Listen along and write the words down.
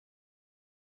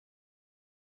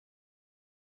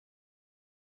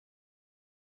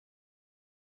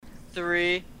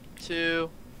Three, two,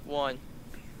 one.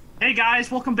 Hey guys,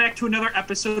 welcome back to another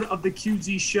episode of the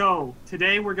QZ Show.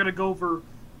 Today we're going to go over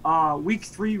Week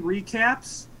 3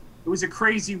 recaps. It was a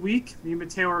crazy week. Me and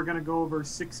Mateo are going to go over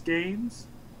 6 games.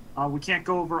 We can't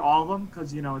go over all of them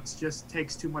because, it just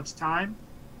takes too much time.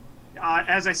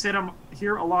 As I said, I'm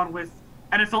here along with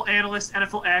NFL analysts,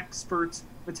 NFL experts,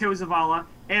 Mateo Zavala,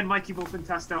 and Mikey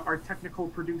Volpentesta, our technical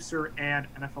producer and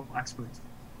NFL expert.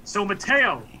 So,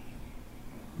 Mateo,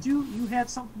 you had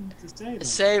something to say.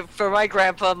 Say for my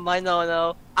grandpa, my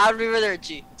no-no.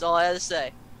 Arrivederci. That's all I had to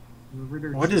say.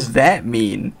 What does that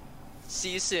mean?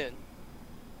 See you soon.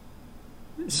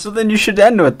 So then you should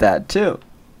end with that, too.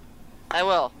 I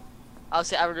will. I'll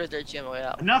say arrivederci on the way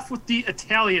out. Enough with the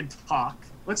Italian talk.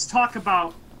 Let's talk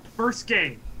about first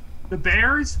game. The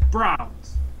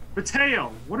Bears-Browns.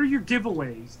 Mateo, what are your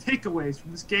takeaways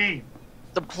from this game?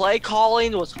 The play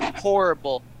calling was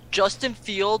horrible. Justin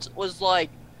Fields was like,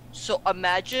 so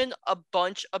imagine a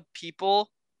bunch of people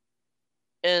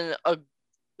in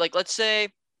let's say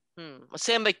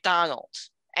a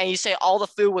McDonald's, and you say all the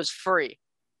food was free,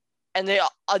 and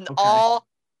all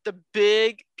the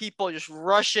big people just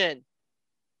rush in.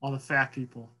 All the fat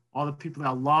people, all the people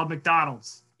that love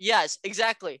McDonald's. Yes,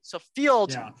 exactly. So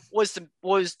Fields was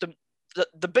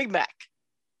the Big Mac,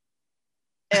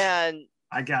 and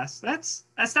I guess that's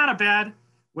not a bad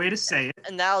way to say it.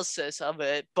 Analysis of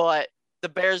it, but the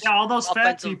Bears, all those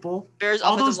fat people,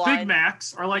 all those Big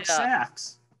Macs are like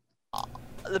sacks.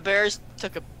 The Bears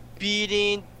took a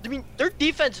beating. I mean, their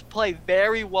defense played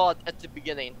very well at the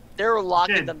beginning. They were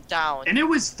locking them down, and it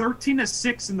was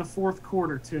 13-6 in the fourth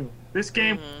quarter too. This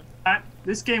game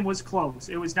was close.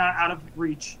 It was not out of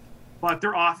reach, but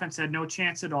their offense had no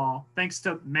chance at all, thanks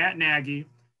to Matt Nagy,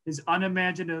 his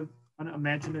unimaginative,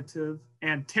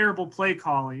 and terrible play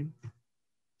calling.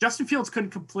 Justin Fields couldn't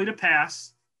complete a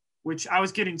pass, which I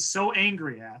was getting so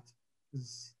angry at.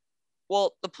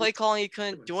 Well, the play calling you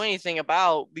couldn't do anything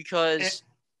about because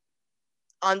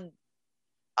there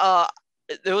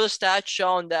was a stat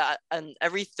showing that on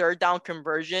every third down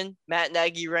conversion, Matt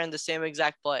Nagy ran the same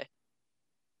exact play.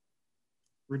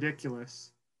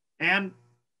 Ridiculous. And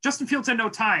Justin Fields had no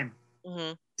time. Mm-hmm.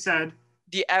 He said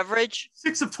the average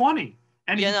 6 of 20,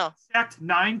 and he sacked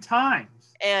 9 times.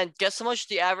 And guess how much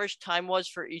the average time was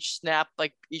for each snap,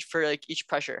 each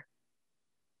pressure?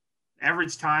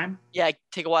 Average time? Yeah,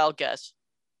 take a wild guess.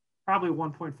 Probably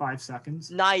 1.5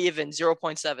 seconds. Not even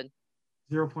 0.7.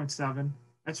 0.7.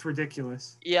 That's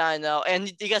ridiculous. Yeah, I know.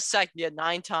 And he got sacked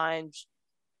 9 times,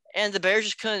 and the Bears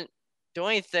just couldn't do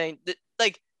anything.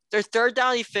 Their third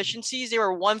down efficiencies, they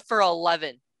were 1 for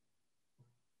 11.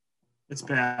 It's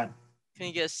bad.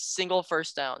 Couldn't get a single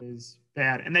first down. It is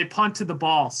bad. And they punted the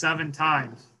ball 7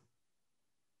 times.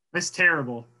 That's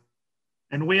terrible.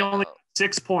 And we only got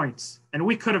 6 points. And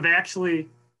we could have actually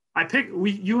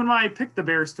you and I picked the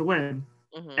Bears to win.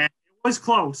 Mm-hmm. And it was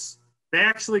close. They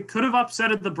actually could have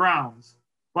upsetted the Browns.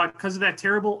 But because of that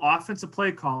terrible offensive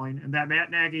play calling and that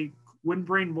Matt Nagy wouldn't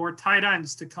bring more tight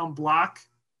ends to come block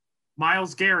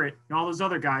Myles Garrett and all those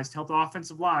other guys to help the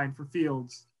offensive line for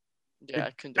Fields. Yeah,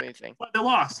 I couldn't do anything. But they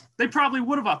lost. They probably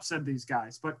would have upset these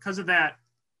guys, but because of that,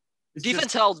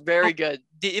 defense held very good.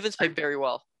 The defense played very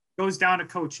well. Goes down to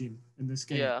coaching in this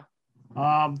game. Yeah.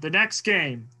 The next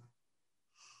game,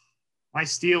 my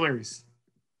Steelers.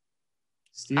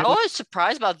 I was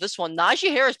surprised about this one.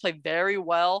 Najee Harris played very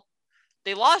well.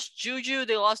 They lost Juju.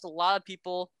 They lost a lot of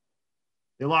people.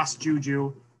 They lost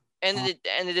Juju. And they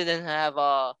didn't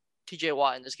have T.J.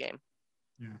 Watt in this game.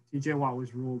 Yeah, T.J. Watt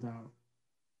was ruled out.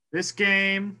 This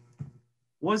game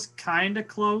was kind of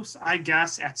close, I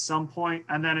guess, at some point,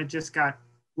 and then it just got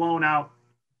blown out.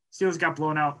 Steelers got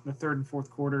blown out in the third and fourth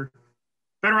quarter.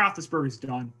 Ben Roethlisberger's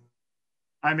done.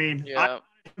 I mean, I wanted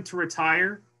him to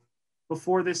retire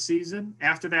before this season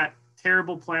after that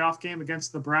terrible playoff game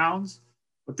against the Browns.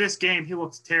 But this game, he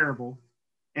looks terrible.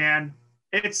 And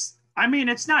it's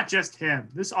not just him.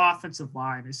 This offensive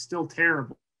line is still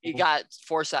terrible. He got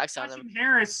 4 sacks on him.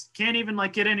 Harris can't even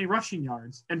get any rushing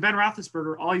yards. And Ben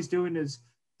Roethlisberger, all he's doing is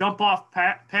dump off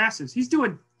passes. He's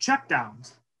doing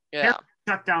checkdowns. Yeah.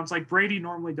 Checkdowns like Brady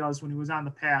normally does when he was on the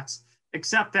Pats,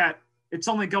 except that it's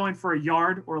only going for a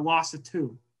yard or a loss of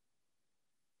 2.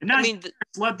 And now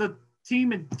led the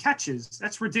team in catches.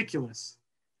 That's ridiculous.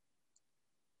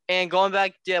 And going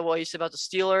back, what you said about the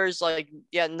Steelers,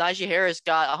 Najee Harris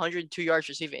got 102 yards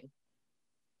receiving.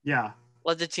 Yeah.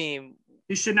 Led the team.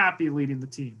 He should not be leading the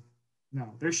team.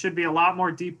 No, there should be a lot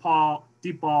more deep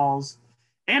balls.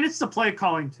 And it's the play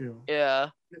calling, too.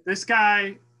 Yeah. This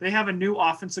guy, they have a new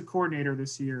offensive coordinator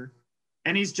this year,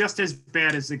 and he's just as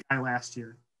bad as the guy last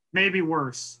year. Maybe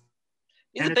worse.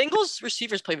 The Bengals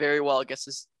receivers play very well against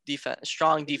this defense,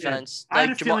 strong defense. I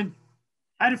had a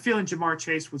feeling Ja'Marr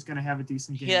Chase was going to have a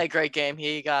decent game. He had a great game.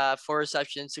 He got 4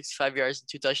 receptions, 65 yards, and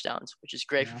 2 touchdowns, which is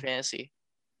great for fantasy.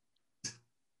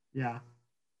 Yeah.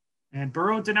 And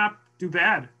Burrow did not do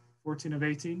bad. 14 of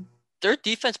 18. Their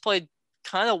defense played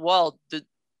kind of well.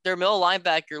 Their middle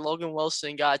linebacker, Logan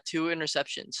Wilson, got 2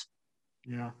 interceptions.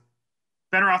 Yeah.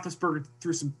 Ben Roethlisberger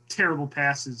threw some terrible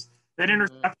passes. That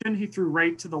interception he threw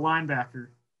right to the linebacker.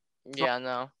 Yeah,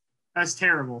 no. That's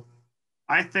terrible.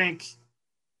 I think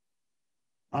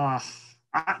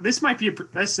this might be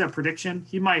this is a prediction.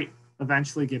 He might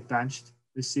eventually get benched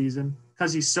this season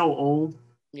because he's so old.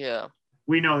 Yeah.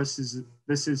 We know this is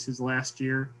his last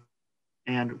year,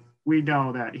 and we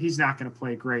know that he's not going to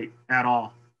play great at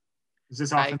all.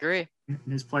 I agree. In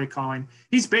his play calling,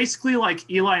 he's basically like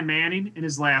Eli Manning in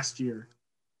his last year.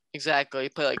 Exactly. He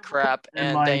played like crap,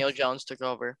 and Daniel Jones took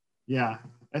over. Yeah,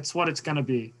 that's what it's going to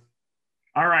be.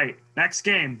 All right, next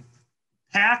game.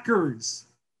 Packers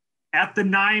at the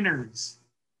Niners.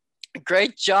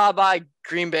 Great job by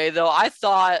Green Bay, though. I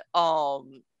thought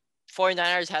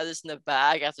 49ers had this in the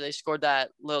bag after they scored that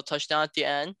little touchdown at the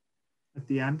end.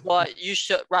 But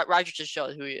Rodgers just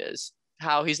showed who he is,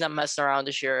 how he's not messing around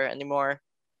this year anymore.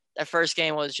 That first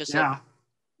game was just a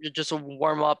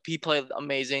warm-up. He played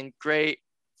amazing. Great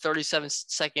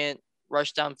 37-second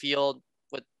rush downfield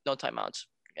with no timeouts.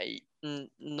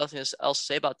 Nothing else to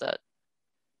say about that.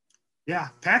 Yeah,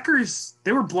 Packers,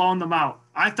 they were blowing them out.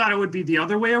 I thought it would be the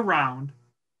other way around.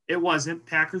 It wasn't.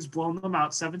 Packers blowing them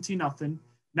out 17-0.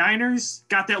 Niners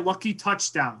got that lucky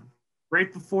touchdown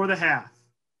right before the half.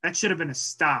 That should have been a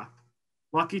stop.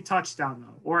 Lucky touchdown,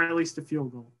 though, or at least a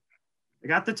field goal. They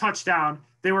got the touchdown.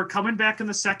 They were coming back in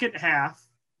the second half,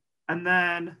 and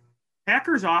then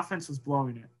Packers offense was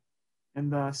blowing it in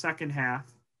the second half.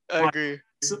 I agree.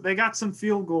 So they got some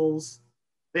field goals.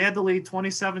 They had the lead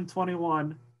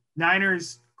 27-21.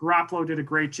 Niners, Garoppolo did a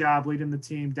great job leading the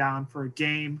team down for a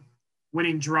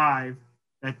game-winning drive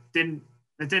that didn't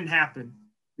happen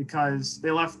because they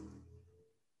left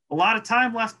a lot of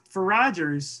time left for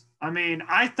Rodgers. I mean,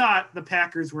 I thought the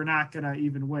Packers were not going to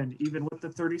even win, even with the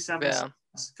 37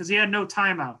 because he had no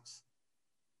timeouts.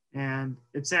 And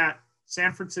it's at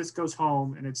San Francisco's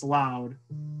home, and it's loud.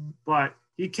 But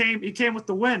he came with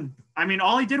the win. I mean,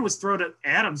 all he did was throw to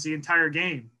Adams the entire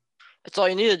game. That's all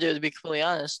you need to do, to be completely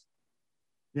honest.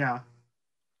 Yeah.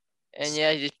 And,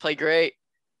 yeah, he just played great.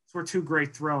 Those were 2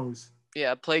 great throws.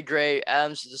 Yeah, played great.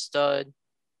 Adams is a stud.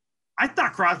 I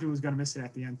thought Crosby was going to miss it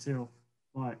at the end, too.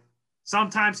 But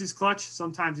sometimes he's clutch,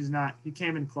 sometimes he's not. He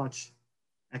came in clutch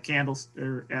at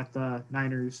at the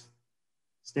Niners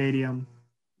Stadium.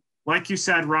 Like you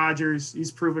said, Rodgers,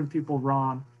 he's proven people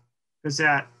wrong because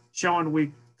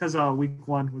week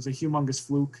 1 was a humongous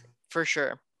fluke. For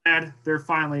sure. And they're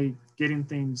finally getting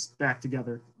things back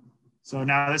together. So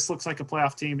now this looks like a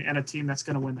playoff team and a team that's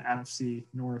going to win the NFC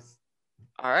North.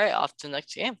 All right, off to the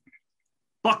next game.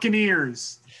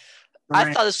 Buccaneers.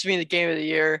 I thought this would be the game of the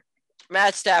year.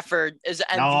 Matt Stafford is the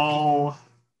MVP. No.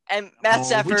 And Matt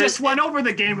Stafford. We just went over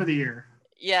the game of the year.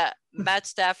 Yeah, Matt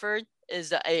Stafford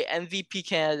is a MVP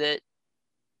candidate,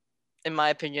 in my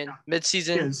opinion. Yeah,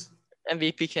 midseason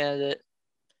MVP candidate.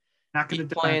 Not going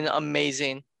to playing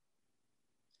amazing.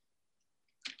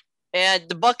 And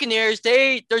the Buccaneers,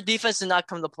 their defense did not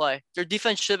come to play. Their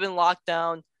defense should have been locked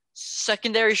down.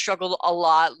 Secondary struggled a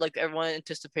lot, like everyone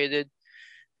anticipated.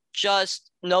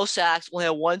 Just no sacks. Only had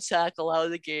 1 sack allowed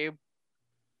in the game.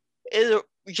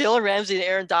 Jalen Ramsey and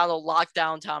Aaron Donald locked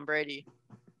down Tom Brady.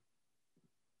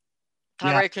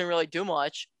 Tom Brady couldn't really do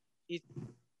much. He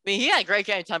had a great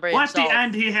game. Tom Brady. Well, at the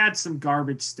end, he had some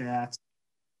garbage stats.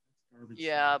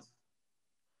 Stats.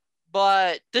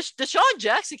 But Deshaun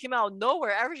Jackson came out of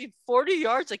nowhere, averaging 40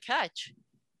 yards a catch.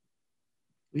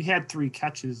 We had 3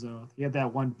 catches, though. He had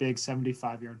that one big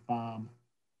 75-yard bomb.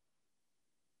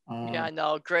 Yeah, I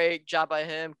know. Great job by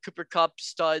him. Cooper Kupp,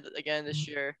 stud again this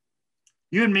year.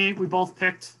 You and me, we both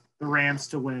picked the Rams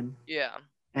to win. Yeah.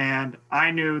 And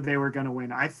I knew they were going to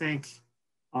win. I think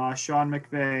Sean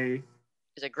McVay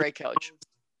is a great coach.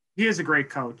 He is a great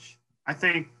coach. I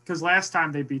think because last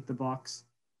time they beat the Bucs,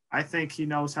 I think he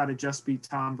knows how to just beat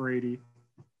Tom Brady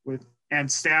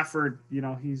and Stafford,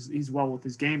 he's well with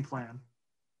his game plan.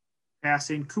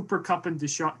 Passing Cooper Kupp and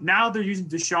Deshaun. Now they're using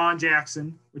Deshaun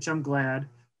Jackson, which I'm glad.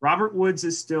 Robert Woods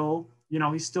is still,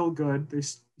 he's still good.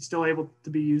 He's still able to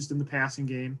be used in the passing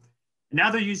game. And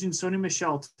now they're using Sony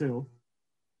Michel too.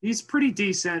 He's pretty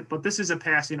decent, but this is a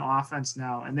passing offense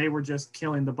now, and they were just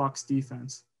killing the Bucs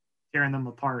defense, tearing them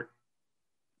apart.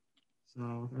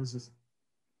 So that was just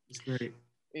great.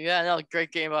 Yeah, no,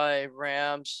 great game by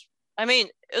Rams. I mean,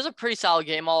 it was a pretty solid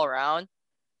game all around.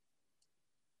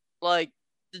 Like,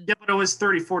 Yeah, but it was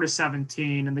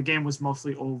 34-17, and the game was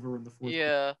mostly over in the fourth.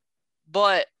 yeah.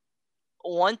 But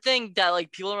one thing that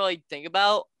like people don't really think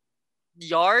about,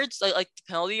 yards, like the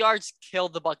penalty yards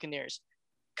killed the Buccaneers.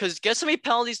 Because guess how many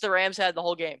penalties the Rams had the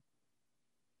whole game?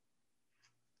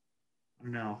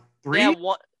 No. They 3? had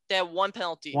one. They had one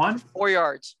penalty. 1? 4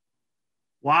 yards.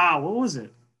 Wow, what was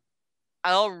it?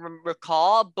 I don't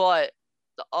recall, but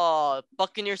the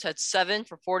Buccaneers had 7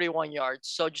 for 41 yards.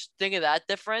 So just think of that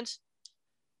difference.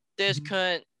 They just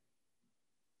couldn't.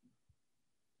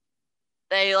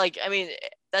 They I mean,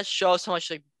 that shows how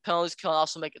much like penalties can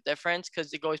also make a difference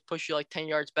because they always push you like 10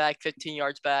 yards back, 15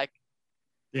 yards back.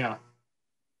 Yeah.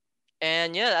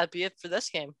 And yeah, that'd be it for this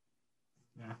game.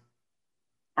 Yeah.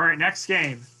 All right, next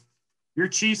game. Your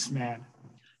Chiefs, man.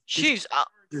 Chiefs.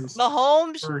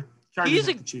 Mahomes.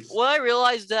 When I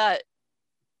realized that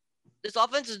this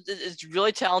offense is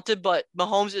really talented, but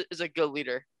Mahomes is a good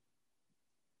leader.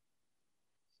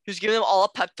 He's giving them all a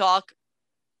pep talk.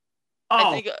 Oh,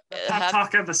 I think, pep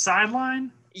talk at the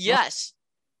sideline? Yes,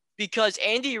 because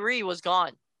Andy Reid was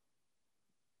gone.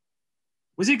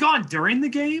 Was he gone during the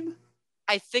game?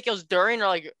 I think it was during or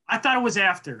like. I thought it was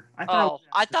after. I thought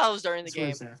it was during the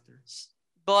game.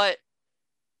 But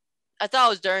I thought it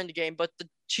was during the game. But the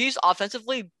Chiefs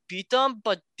offensively beat them,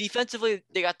 but defensively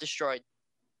they got destroyed.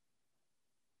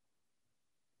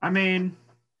 I mean,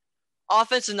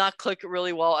 offense did not click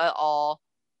really well at all.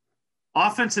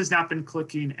 Offense has not been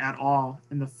clicking at all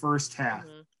in the first half.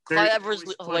 Mm-hmm. Clyde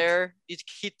Edwards-Helaire needs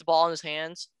to keep the ball in his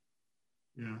hands.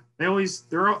 Yeah,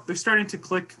 they're starting to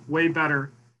click way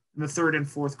better in the third and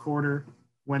fourth quarter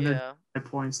when they're at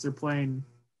points. They're playing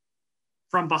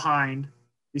from behind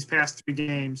these past 3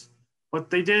 games, but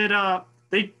they did.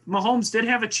 Mahomes did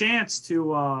have a chance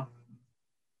to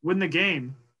win the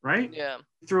game, right? Yeah,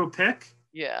 he threw a pick.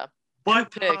 Yeah, but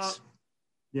 2 picks.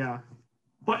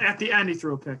 But at the end he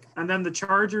threw a pick, and then the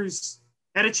Chargers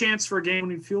had a chance for a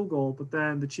game-winning field goal, but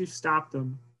then the Chiefs stopped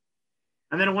them,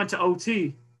 and then it went to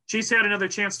OT. Chiefs had another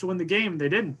chance to win the game. They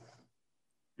didn't.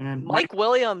 And Mike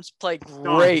Williams played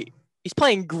great. He's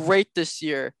playing great this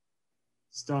year.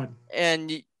 Stud.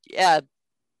 And yeah,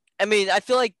 I mean, I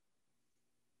feel like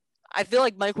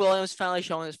Mike Williams finally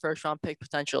showing his first round pick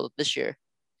potential this year.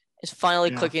 He's finally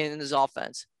clicking in his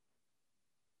offense.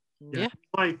 Yeah.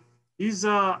 Like he's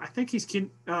I think he's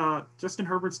Justin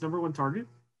Herbert's #1 target.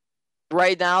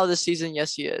 Right now this season,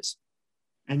 yes he is.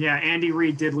 And yeah, Andy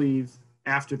Reid did leave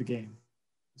after the game.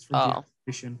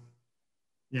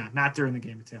 Yeah, not during the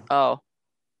game of Taylor. Oh.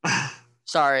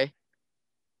 Sorry.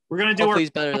 We're gonna do hopefully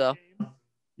he's better though.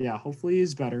 Yeah, hopefully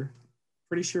he's better.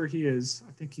 Pretty sure he is.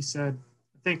 I think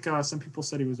some people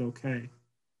said he was okay.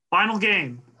 Final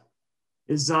game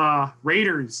is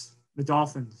Raiders, the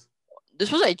Dolphins.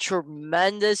 This was a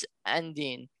tremendous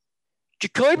ending.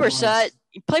 Jacoby Brissett,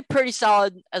 he played pretty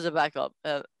solid as a backup.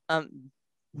 I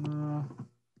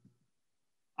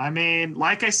mean,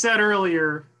 like I said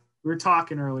earlier, we were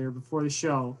talking earlier before the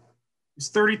show. He was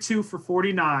 32 for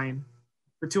 49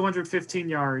 for 215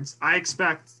 yards. I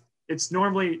expect it's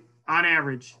normally on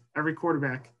average every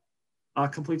quarterback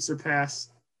completes their pass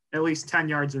at least 10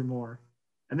 yards or more.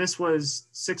 And this was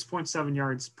 6.7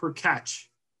 yards per catch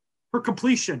per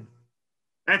completion.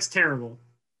 That's terrible.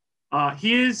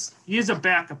 He is a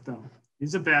backup though.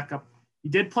 He's a backup. He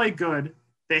did play good.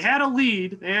 They had a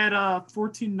lead. They had a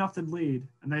 14-0 lead,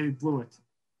 and they blew it.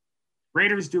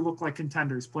 Raiders do look like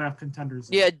contenders, playoff contenders.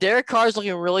 Yeah, Derek Carr's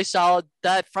looking really solid.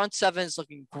 That front seven is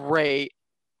looking great.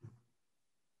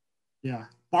 Yeah.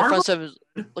 The front seven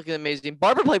is looking amazing.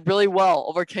 Barber played really well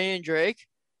over Kenyon Drake.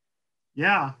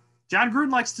 Yeah. John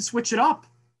Gruden likes to switch it up.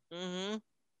 Mm-hmm.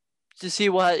 To see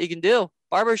what he can do.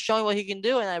 Barber's showing what he can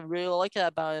do, and I really like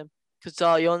that about him.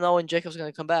 Because you'll know when Jacob's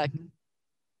going to come back. Mm-hmm.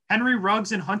 Henry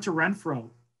Ruggs and Hunter Renfrow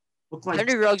look like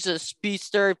Henry Ruggs is a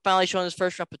speedster, finally showing his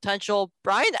first round potential.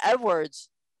 Bryan Edwards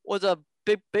was a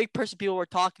big person people were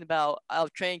talking about out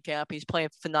of training camp. He's playing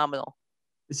phenomenal.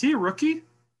 Is he a rookie?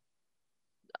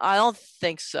 I don't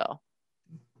think so.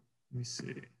 Let me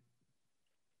see.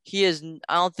 He is.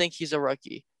 I don't think he's a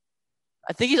rookie.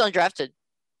 I think he's undrafted.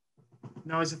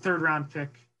 No, he's a 3rd-round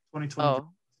pick, 2020. Oh,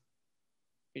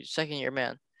 he's a second-year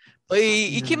man. But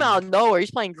he came out of nowhere.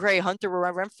 He's playing great. Hunter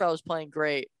Renfrow is playing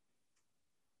great.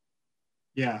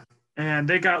 Yeah, and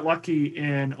they got lucky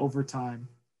in overtime.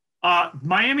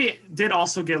 Miami did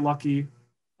also get lucky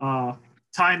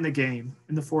tying the game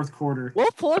in the fourth quarter.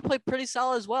 Will Fuller played pretty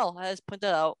solid as well. I just point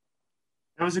that out.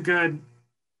 That was a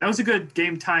good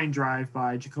game-tying drive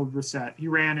by Jacoby Brissett. He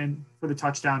ran in for the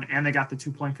touchdown, and they got the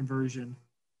 2-point conversion.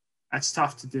 That's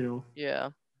tough to do. Yeah.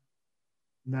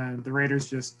 And then the Raiders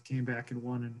just came back and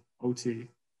won in OT.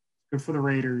 Good for the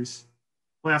Raiders.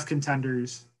 Playoff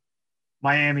contenders.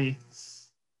 Miami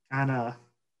kind of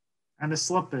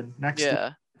slipping. Next week,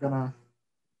 gonna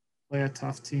play a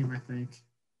tough team, I think.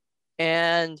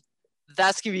 And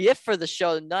that's gonna be it for the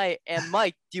show tonight. And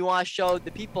Mike, do you want to show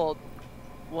the people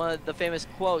one of the famous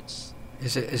quotes?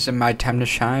 Is it my time to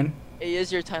shine? It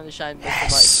is your time to shine, Mr.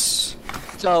 Yes.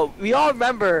 Mike. So we all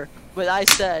remember what I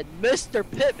said, Mr.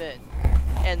 Pittman,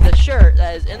 and the shirt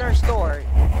that is in our store.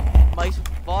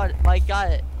 Mike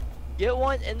got it. Get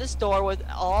one in the store with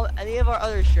any of our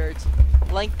other shirts.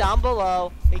 Link down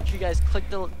below. Make sure you guys click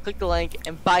the link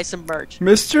and buy some merch.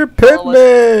 Mr.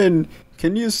 Pittman,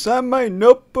 can you sign my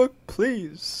notebook,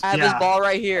 please? I have his ball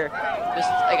right here.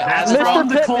 That's from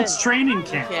the Colts training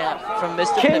camp. From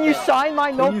Mr. Can Pittman. you sign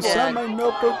my notebook? Can you sign my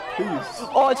notebook, please?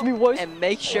 Oh, it's me worse. And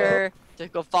make sure to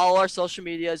go follow our social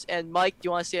medias. And Mike, do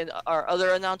you want to see our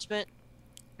other announcement?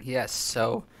 Yes,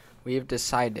 so we have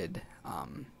decided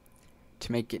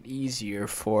to make it easier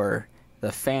for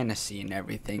the fantasy and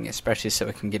everything, especially so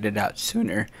we can get it out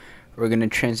sooner. We're going to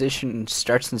transition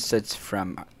starts and sits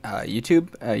from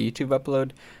YouTube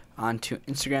upload onto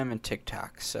Instagram and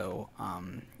TikTok. So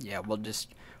we'll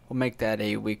make that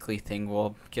a weekly thing.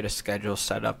 We'll get a schedule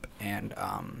set up and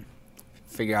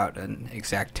figure out an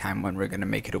exact time when we're going to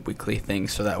make it a weekly thing,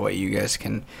 so that way you guys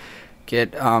can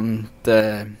get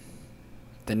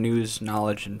the news,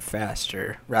 knowledge, and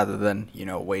faster, rather than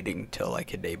waiting till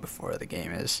like a day before the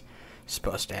game is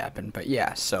supposed to happen. But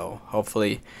yeah, so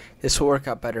hopefully this will work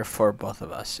out better for both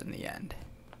of us in the end.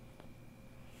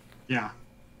 Yeah,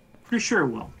 pretty sure it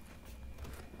will.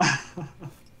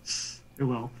 It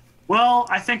will. Well,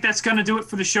 I think that's going to do it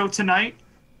for the show tonight.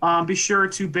 Be sure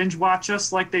to binge watch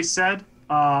us, like they said.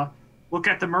 Look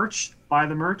at the merch, buy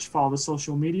the merch, follow the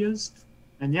social medias,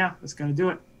 and yeah, that's going to do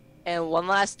it. And one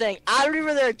last thing,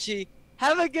 arrivederci.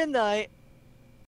 Have a good night.